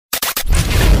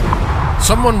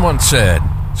Someone once said,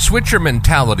 switch your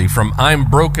mentality from I'm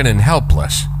broken and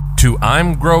helpless to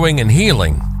I'm growing and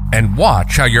healing, and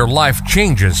watch how your life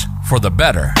changes for the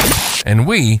better. And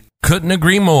we couldn't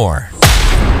agree more.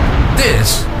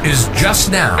 This is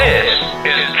Just Now.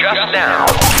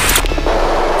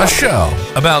 A show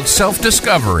about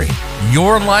self-discovery,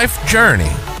 your life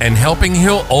journey, and helping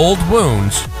heal old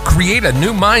wounds, create a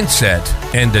new mindset,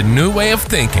 and a new way of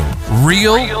thinking.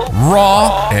 Real,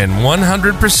 raw, and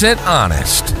 100%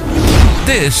 honest.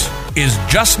 This is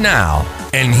Just Now,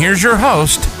 and here's your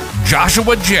host,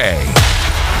 Joshua J.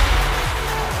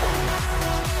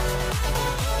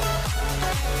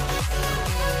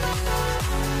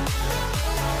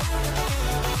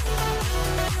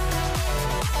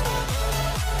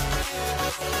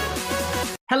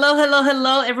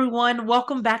 Hello, everyone.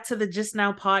 Welcome back to the Just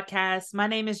Now podcast. My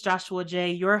name is Joshua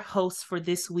J., your host for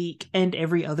this week and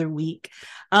every other week.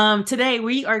 Today,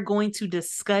 we are going to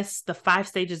discuss the 5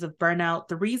 stages of burnout.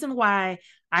 The reason why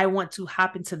I want to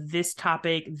hop into this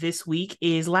topic this week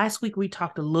is last week we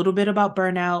talked a little bit about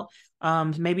burnout,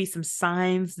 maybe some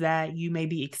signs that you may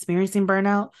be experiencing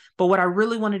burnout. But what I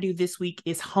really want to do this week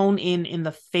is hone in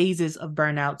the phases of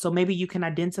burnout. So maybe you can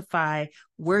identify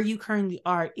where you currently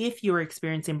are if you're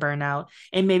experiencing burnout,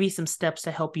 and maybe some steps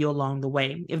to help you along the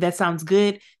way. If that sounds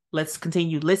good, let's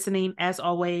continue listening. As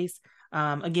always,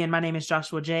 again, my name is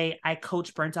Joshua J. I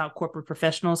coach burnt out corporate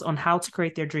professionals on how to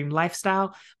create their dream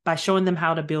lifestyle by showing them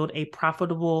how to build a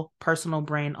profitable personal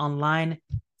brand online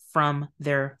from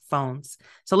their phones.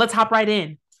 So let's hop right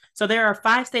in. So there are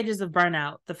 5 stages of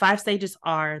burnout. The 5 stages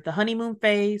are the honeymoon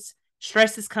phase,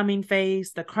 stress is coming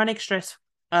phase, the chronic stress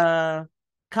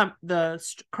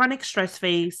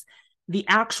phase, the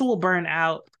actual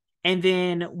burnout, and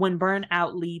then when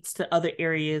burnout leads to other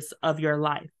areas of your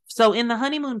life. So in the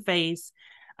honeymoon phase,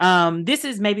 this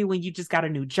is maybe when you just got a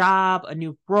new job, a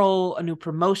new role, a new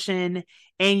promotion,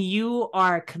 and you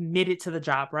are committed to the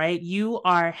job, right? You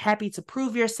are happy to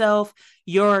prove yourself.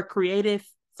 Your creative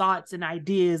thoughts and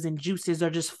ideas and juices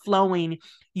are just flowing.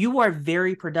 You are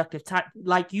very productive.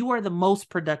 Like you are the most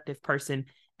productive person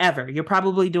ever. You're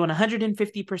probably doing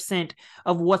 150%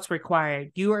 of what's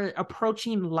required. You are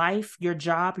approaching life, your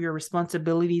job, your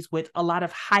responsibilities with a lot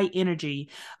of high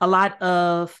energy. A lot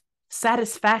of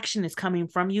satisfaction is coming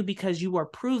from you because you are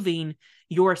proving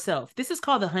yourself. This is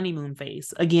called the honeymoon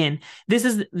phase. Again, this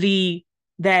is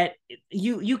that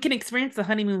you can experience the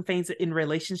honeymoon phase in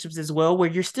relationships as well, where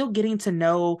you're still getting to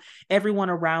know everyone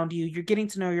around you. You're getting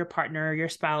to know your partner, your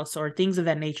spouse, or things of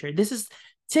that nature. This is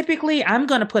typically, I'm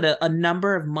going to put a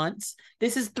number of months.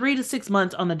 This is 3 to 6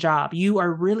 months on the job. You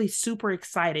are really super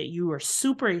excited. You are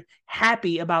super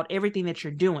happy about everything that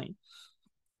you're doing.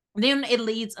 Then it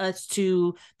leads us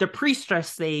to the pre-stress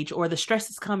stage, or the stress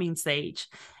is coming stage.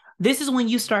 This is when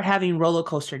you start having roller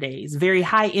coaster days, very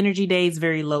high energy days,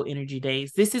 very low energy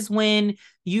days. This is when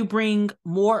you bring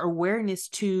more awareness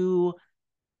to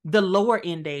the lower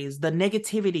end days, the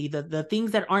negativity, the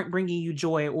things that aren't bringing you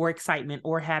joy or excitement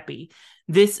or happy.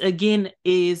 This, again,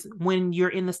 is when you're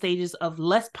in the stages of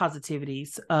less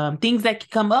positivities. Things that can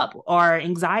come up are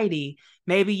anxiety.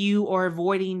 Maybe you are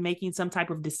avoiding making some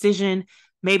type of decision.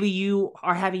 Maybe you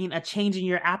are having a change in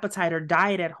your appetite or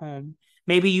diet at home.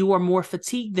 Maybe you are more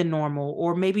fatigued than normal,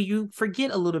 or maybe you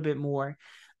forget a little bit more.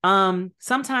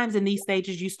 Sometimes in these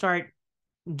stages, you start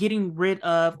getting rid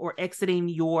of or exiting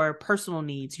your personal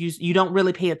needs. You don't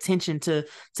really pay attention to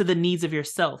the needs of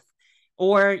yourself.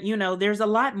 Or, there's a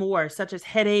lot more, such as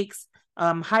headaches,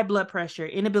 high blood pressure,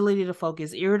 inability to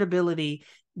focus, irritability,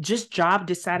 just job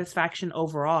dissatisfaction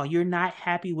overall. You're not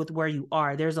happy with where you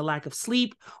are. There's a lack of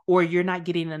sleep, or you're not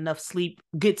getting enough sleep,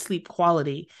 good sleep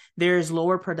quality. There's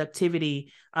lower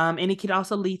productivity. And it could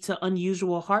also lead to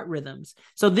unusual heart rhythms.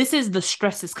 So this is the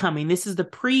stress is coming. This is the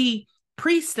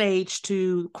pre-stage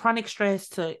to chronic stress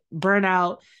to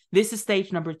burnout. This is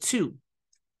stage number 2.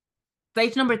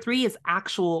 Stage number 3 is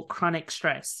actual chronic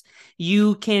stress.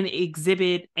 You can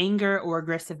exhibit anger or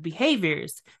aggressive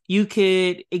behaviors. You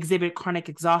could exhibit chronic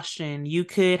exhaustion. You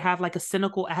could have like a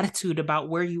cynical attitude about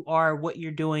where you are, what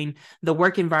you're doing, the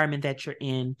work environment that you're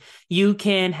in. You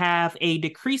can have a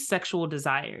decreased sexual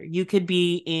desire. You could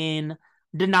be in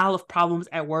denial of problems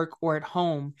at work or at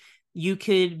home. You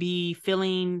could be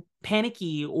feeling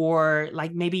panicky, or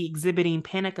like maybe exhibiting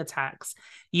panic attacks.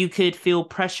 You could feel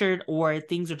pressured, or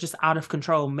things are just out of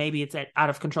control. Maybe it's out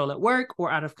of control at work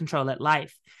or out of control at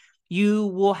life. You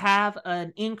will have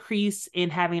an increase in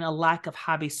having a lack of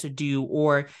hobbies to do,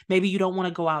 or maybe you don't want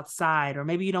to go outside, or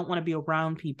maybe you don't want to be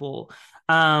around people.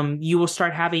 You will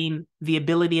start having the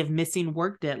ability of missing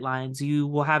work deadlines. You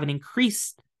will have an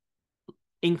increased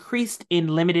in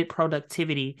limited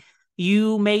productivity.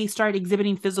 You may start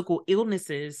exhibiting physical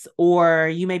illnesses, or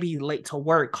you may be late to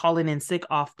work, calling in sick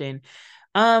often.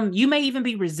 You may even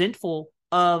be resentful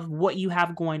of what you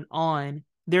have going on.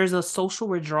 There's a social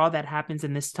withdrawal that happens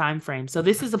in this time frame. So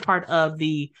this is a part of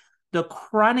the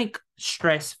chronic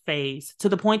stress phase, to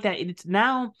the point that it's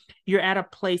now you're at a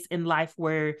place in life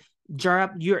where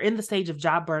you're in the stage of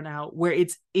job burnout, where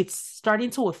it's starting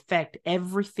to affect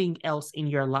everything else in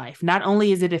your life. Not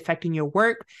only is it affecting your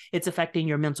work, it's affecting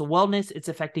your mental wellness, it's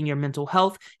affecting your mental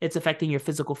health, it's affecting your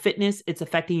physical fitness, it's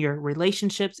affecting your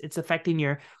relationships, it's affecting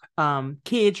your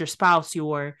kids, your spouse,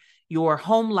 your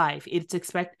home life. It's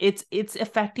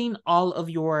affecting all of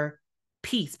your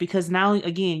peace, because now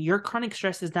again your chronic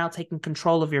stress is now taking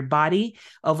control of your body,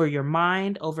 over your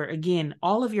mind, over again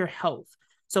all of your health.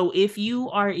 So if you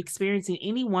are experiencing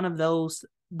any one of those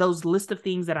list of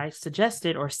things that I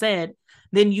suggested or said,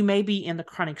 then you may be in the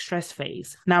chronic stress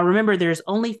phase. Now remember, there's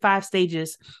only 5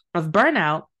 stages of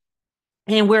burnout,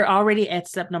 and we're already at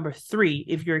step number 3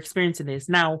 if you're experiencing this.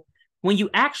 Now, when you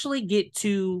actually get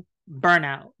to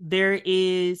burnout,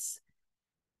 there's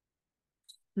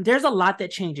a lot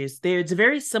that changes. It's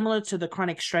very similar to the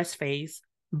chronic stress phase,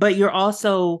 but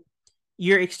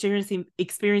you're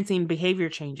experiencing behavior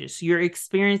changes. You're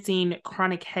experiencing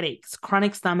chronic headaches,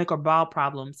 chronic stomach or bowel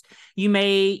problems. You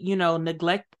may,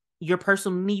 neglect your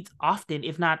personal needs often,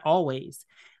 if not always.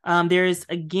 There's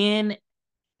again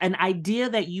an idea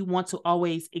that you want to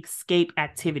always escape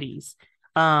activities,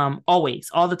 always,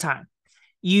 all the time.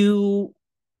 You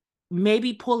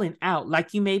maybe pulling out,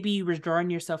 like you may be withdrawing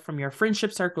yourself from your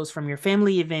friendship circles, from your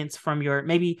family events, from your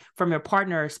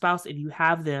partner or spouse if you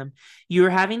have them. You're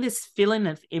having this feeling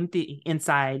of empty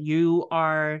inside. You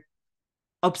are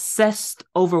obsessed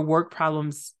over work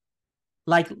problems,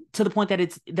 like to the point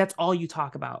that that's all you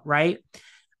talk about, right?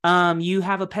 You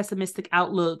have a pessimistic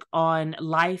outlook on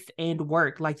life and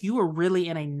work. Like you are really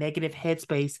in a negative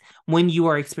headspace when you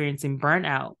are experiencing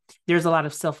burnout. There's a lot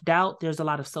of self-doubt. There's a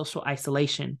lot of social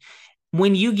isolation.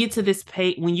 When you get to this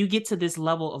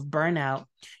level of burnout,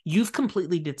 you've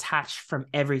completely detached from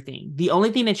everything. The only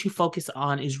thing that you focus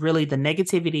on is really the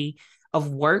negativity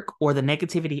of work or the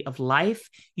negativity of life.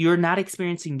 You're not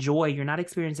experiencing joy. You're not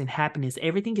experiencing happiness.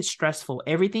 Everything is stressful.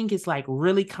 Everything is like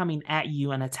really coming at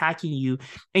you and attacking you.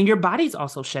 And your body's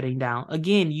also shutting down.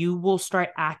 Again, you will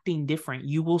start acting different.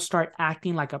 You will start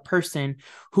acting like a person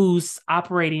who's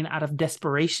operating out of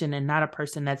desperation, and not a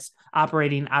person that's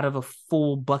operating out of a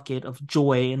full bucket of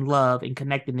joy and love and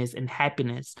connectedness and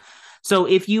happiness. So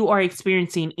if you are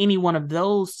experiencing any one of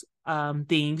those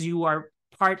things, you are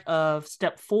part of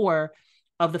step 4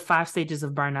 of the 5 stages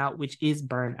of burnout, which is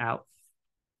burnout.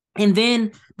 And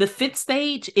then the 5th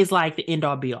stage is like the end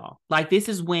all be all. Like this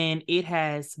is when it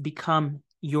has become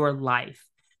your life.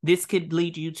 This could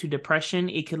lead you to depression.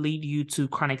 It could lead you to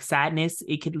chronic sadness.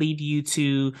 It could lead you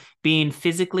to being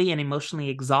physically and emotionally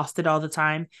exhausted all the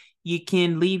time. You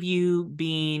can leave you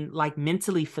being like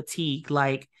mentally fatigued.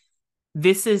 Like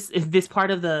this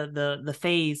part of the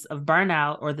phase of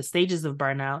burnout, or the stages of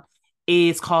burnout,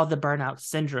 is called the burnout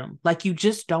syndrome. Like you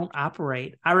just don't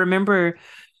operate. I remember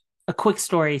a quick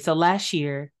story. So last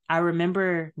year, I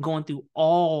remember going through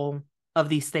all of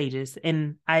these stages.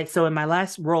 And so in my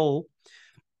last role,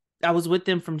 I was with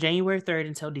them from January 3rd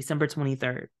until December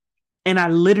 23rd. And I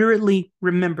literally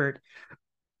remembered,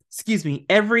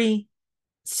 every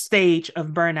stage of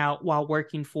burnout while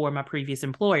working for my previous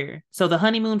employer. So the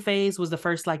honeymoon phase was the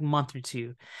first like month or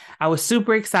 2. I was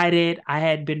super excited. I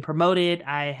had been promoted.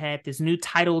 I had this new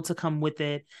title to come with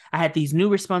it. I had these new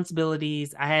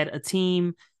responsibilities. I had a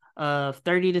team of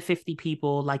 30 to 50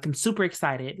 people. Like I'm super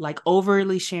excited, like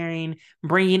overly sharing,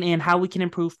 bringing in how we can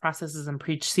improve processes and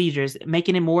procedures,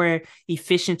 making it more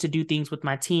efficient to do things with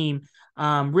my team,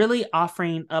 really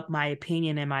offering up my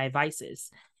opinion and my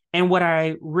advices. And what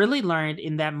I really learned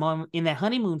in that moment, in that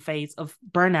honeymoon phase of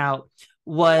burnout,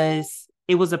 was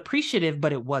it was appreciative,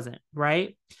 but it wasn't,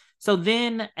 right? So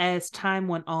then as time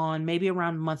went on, maybe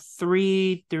around month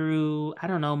 3 through, I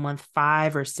don't know, month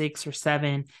 5 or 6 or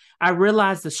 7, I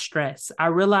realized the stress. I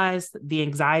realized the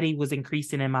anxiety was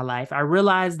increasing in my life. I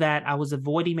realized that I was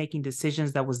avoiding making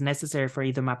decisions that was necessary for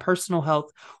either my personal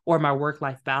health or my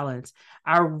work-life balance.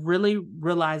 I really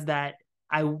realized that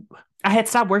I had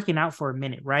stopped working out for a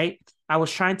minute, right? I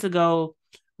was trying to go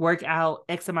work out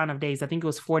X amount of days. I think it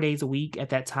was 4 days a week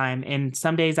at that time. And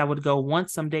some days I would go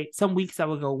once, some weeks I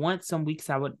would go once, some weeks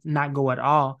I would not go at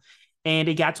all. And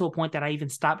it got to a point that I even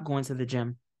stopped going to the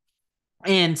gym.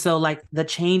 And so like the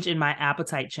change in my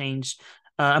appetite changed.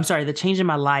 The change in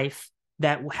my life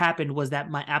that happened was that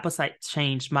my appetite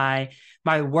changed, my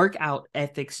workout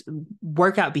ethics,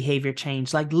 workout behavior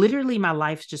changed. Like literally my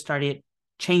life just started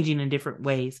changing in different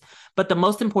ways. But the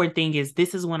most important thing is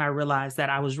this is when I realized that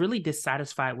I was really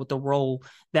dissatisfied with the role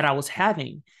that I was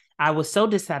having. I was so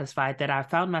dissatisfied that I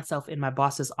found myself in my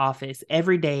boss's office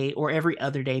every day or every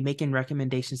other day making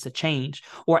recommendations to change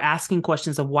or asking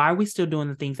questions of why are we still doing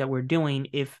the things that we're doing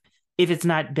if it's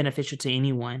not beneficial to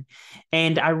anyone.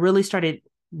 And I really started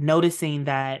noticing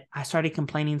that I started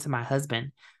complaining to my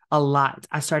husband a lot.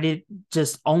 I started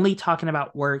just only talking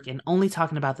about work and only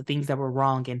talking about the things that were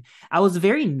wrong. And I was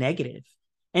very negative.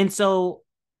 And so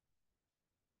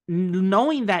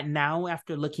knowing that now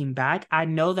after looking back, I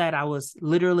know that I was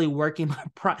literally working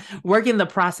the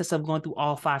process of going through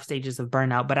all 5 stages of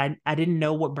burnout, but I didn't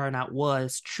know what burnout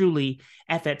was truly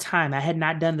at that time. I had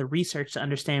not done the research to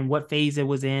understand what phase it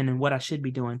was in and what I should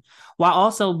be doing. While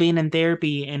also being in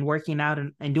therapy and working out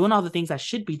and doing all the things I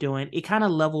should be doing, it kind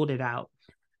of leveled it out.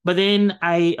 But then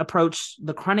I approached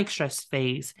the chronic stress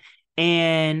phase,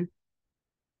 and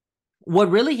what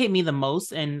really hit me the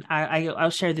most, and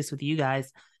I'll share this with you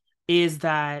guys, is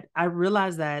that I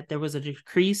realized that there was a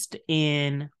decrease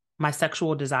in my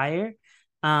sexual desire,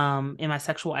 in my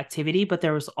sexual activity, but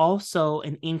there was also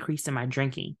an increase in my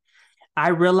drinking. I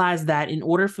realized that in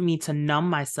order for me to numb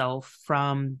myself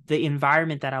from the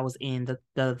environment that I was in,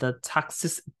 the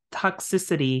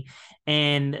toxicity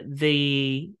and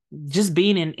the just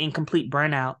being in complete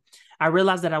burnout, I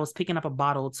realized that I was picking up a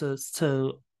bottle to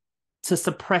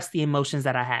suppress the emotions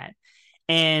that I had.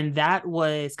 And that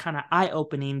was kind of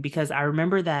eye-opening because I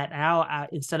remember that now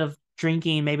instead of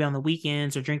drinking maybe on the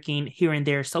weekends or drinking here and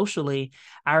there socially,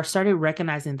 I started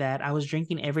recognizing that I was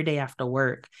drinking every day after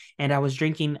work, and I was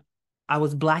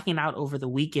blacking out over the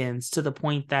weekends to the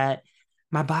point that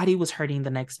my body was hurting the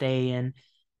next day. And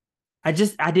I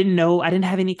didn't know, I didn't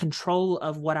have any control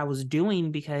of what I was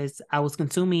doing because I was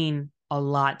consuming a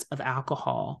lot of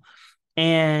alcohol.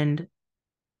 And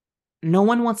no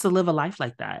one wants to live a life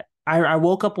like that. I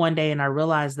woke up one day and I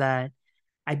realized that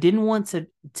I didn't want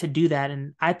to do that.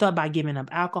 And I thought by giving up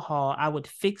alcohol, I would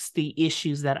fix the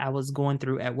issues that I was going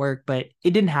through at work, but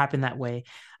it didn't happen that way.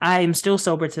 I am still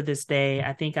sober to this day.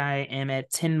 I think I am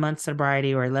at 10 months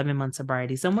sobriety or 11 months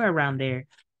sobriety, somewhere around there.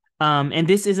 And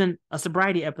this isn't a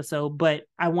sobriety episode, but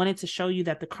I wanted to show you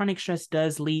that the chronic stress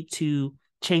does lead to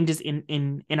changes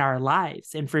in our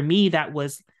lives. And for me, that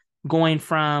was going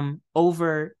from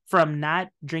not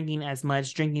drinking as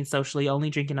much, drinking socially, only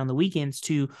drinking on the weekends,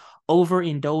 to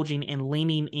overindulging and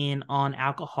leaning in on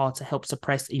alcohol to help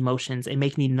suppress emotions and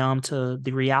make me numb to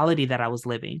the reality that I was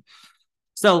living.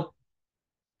 So,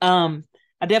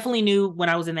 I definitely knew when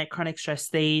I was in that chronic stress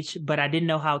stage, but I didn't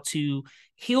know how to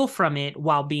heal from it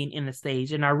while being in the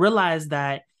stage. And I realized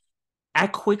that I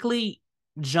quickly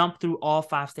jumped through all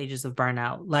 5 stages of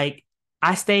burnout. Like,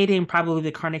 I stayed in probably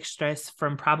the chronic stress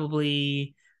from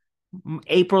probably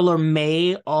April or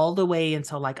May all the way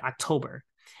until like October.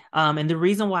 And the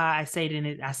reason why I stayed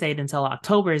until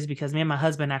October is because me and my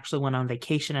husband actually went on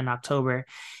vacation in October.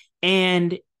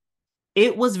 And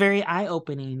it was very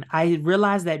eye-opening. I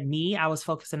realized that I was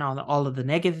focusing on all of the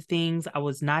negative things. I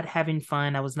was not having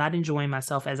fun. I was not enjoying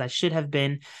myself as I should have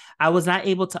been. I was not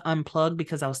able to unplug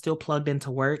because I was still plugged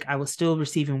into work. I was still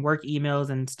receiving work emails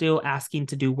and still asking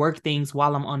to do work things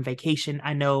while I'm on vacation.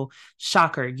 I know,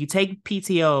 shocker, you take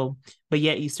PTO, but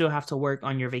yet you still have to work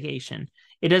on your vacation.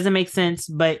 It doesn't make sense,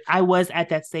 but I was at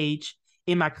that stage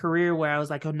in my career where I was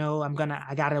like, oh no,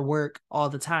 I gotta work all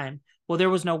the time. Well, there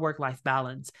was no work-life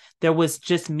balance. There was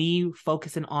just me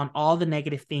focusing on all the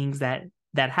negative things that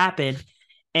happened.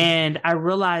 And I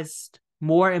realized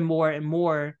more and more and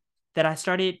more that I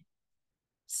started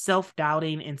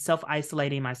self-doubting and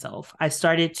self-isolating myself. I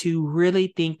started to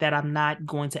really think that I'm not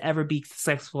going to ever be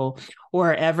successful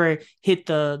or ever hit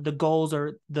the goals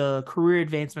or the career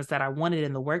advancements that I wanted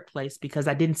in the workplace because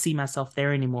I didn't see myself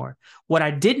there anymore. What I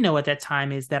did know at that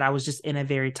time is that I was just in a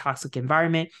very toxic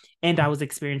environment and I was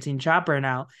experiencing job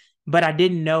burnout, but I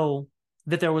didn't know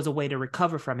that there was a way to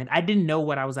recover from it. I didn't know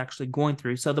what I was actually going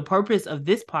through. So the purpose of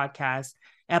this podcast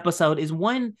episode is,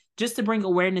 1, just to bring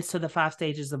awareness to the 5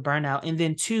 stages of burnout, and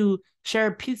then 2,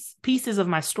 share pieces of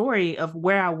my story of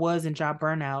where I was in job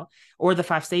burnout or the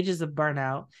 5 stages of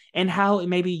burnout and how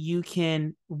maybe you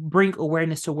can bring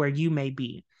awareness to where you may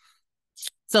be.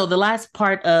 So the last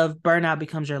part of burnout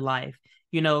becomes your life.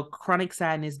 Chronic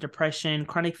sadness, depression,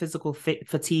 chronic physical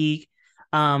fatigue.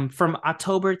 From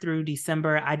October through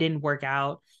December, I didn't work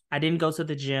out. I didn't go to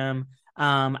the gym.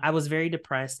 I was very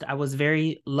depressed. I was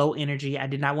very low energy. I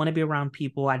did not want to be around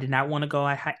people. I did not want to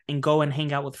go and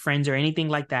hang out with friends or anything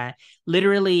like that.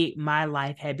 Literally, my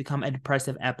life had become a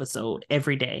depressive episode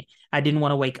every day. I didn't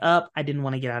want to wake up. I didn't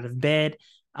want to get out of bed.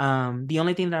 The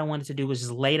only thing that I wanted to do was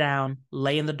just lay down,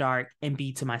 lay in the dark, and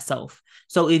be to myself.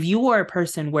 So if you are a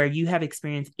person where you have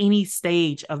experienced any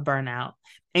stage of burnout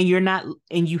and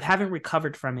you haven't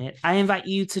recovered from it, I invite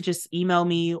you to just email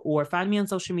me or find me on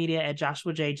social media at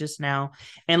Joshua J just now.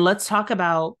 And let's talk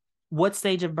about what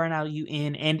stage of burnout you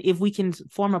in, and if we can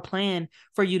form a plan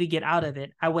for you to get out of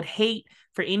it. I would hate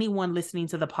for anyone listening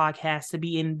to the podcast to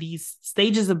be in these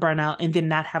stages of burnout and then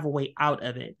not have a way out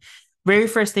of it. Very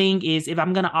first thing is, if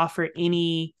I'm going to offer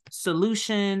any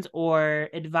solutions or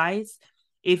advice,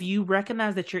 if you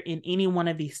recognize that you're in any one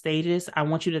of these stages, I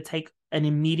want you to take an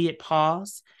immediate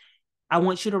pause. I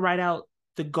want you to write out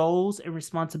the goals and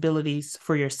responsibilities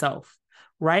for yourself.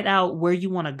 Write out where you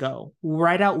want to go.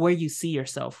 Write out where you see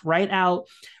yourself. Write out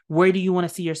where do you want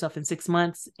to see yourself in 6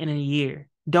 months and in a year.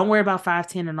 Don't worry about 5,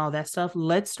 10 and all that stuff.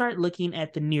 Let's start looking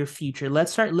at the near future.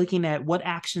 Let's start looking at what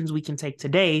actions we can take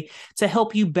today to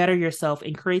help you better yourself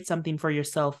and create something for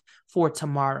yourself for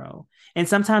tomorrow. And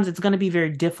sometimes it's going to be very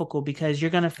difficult because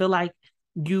you're going to feel like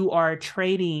you are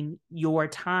trading your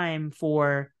time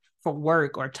for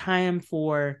work or time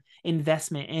for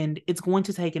investment. And it's going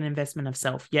to take an investment of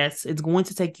self. Yes, it's going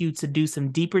to take you to do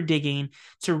some deeper digging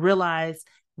to realize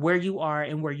where you are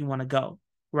and where you want to go,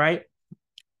 right?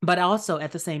 But also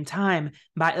at the same time,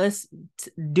 by us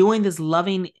doing this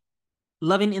loving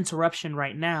interruption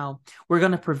right now, we're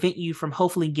going to prevent you from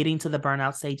hopefully getting to the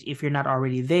burnout stage if you're not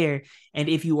already there. And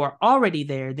if you are already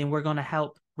there, then we're going to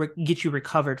help get you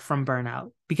recovered from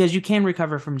burnout, because you can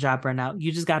recover from job burnout.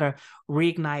 You just got to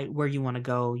reignite where you want to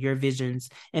go, your visions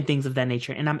and things of that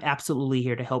nature. And I'm absolutely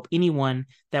here to help anyone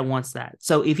that wants that.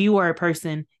 So if you are a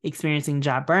person experiencing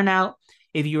job burnout,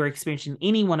 if you are experiencing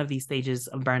any one of these stages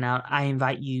of burnout, I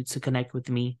invite you to connect with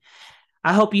me.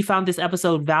 I hope you found this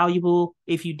episode valuable.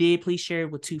 If you did, please share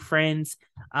it with 2 friends.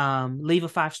 Leave a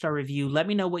 5-star review. Let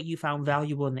me know what you found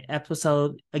valuable in the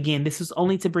episode. Again, this is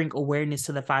only to bring awareness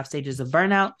to the 5 stages of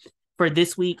burnout for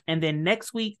this week. And then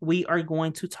next week, we are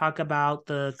going to talk about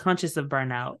the conscious of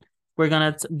burnout. We're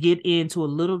going to get into a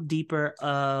little deeper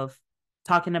of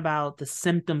talking about the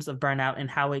symptoms of burnout and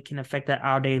how it can affect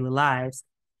our daily lives.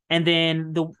 And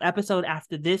then the episode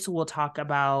after this, we'll talk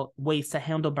about ways to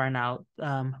handle burnout,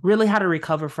 really how to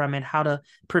recover from it, how to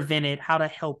prevent it, how to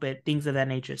help it, things of that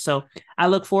nature. So I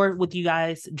look forward with you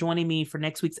guys joining me for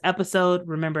next week's episode.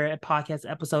 Remember, a podcast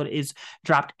episode is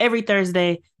dropped every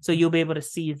Thursday, so you'll be able to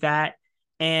see that.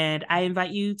 And I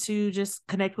invite you to just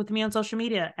connect with me on social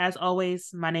media. As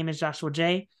always, my name is Joshua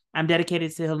J. I'm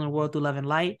dedicated to healing the world through love and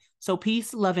light. So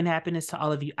peace, love, and happiness to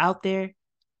all of you out there.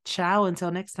 Ciao,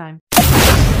 until next time.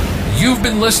 You've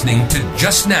been listening to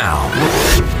Just Now.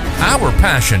 Our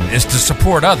passion is to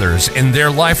support others in their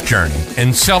life journey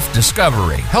and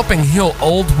self-discovery, helping heal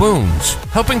old wounds,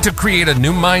 helping to create a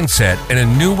new mindset and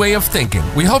a new way of thinking.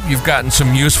 We hope you've gotten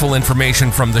some useful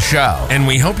information from the show, and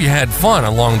we hope you had fun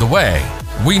along the way.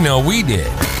 We know we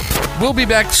did. We'll be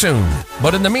back soon,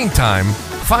 but in the meantime,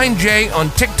 find Jay on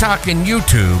TikTok and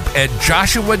YouTube at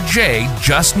Joshua J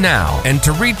Just Now. And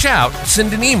to reach out,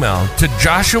 send an email to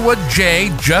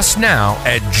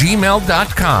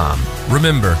joshuajustnow@gmail.com.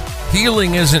 Remember,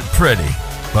 healing isn't pretty,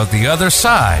 but the other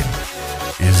side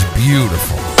is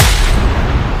beautiful.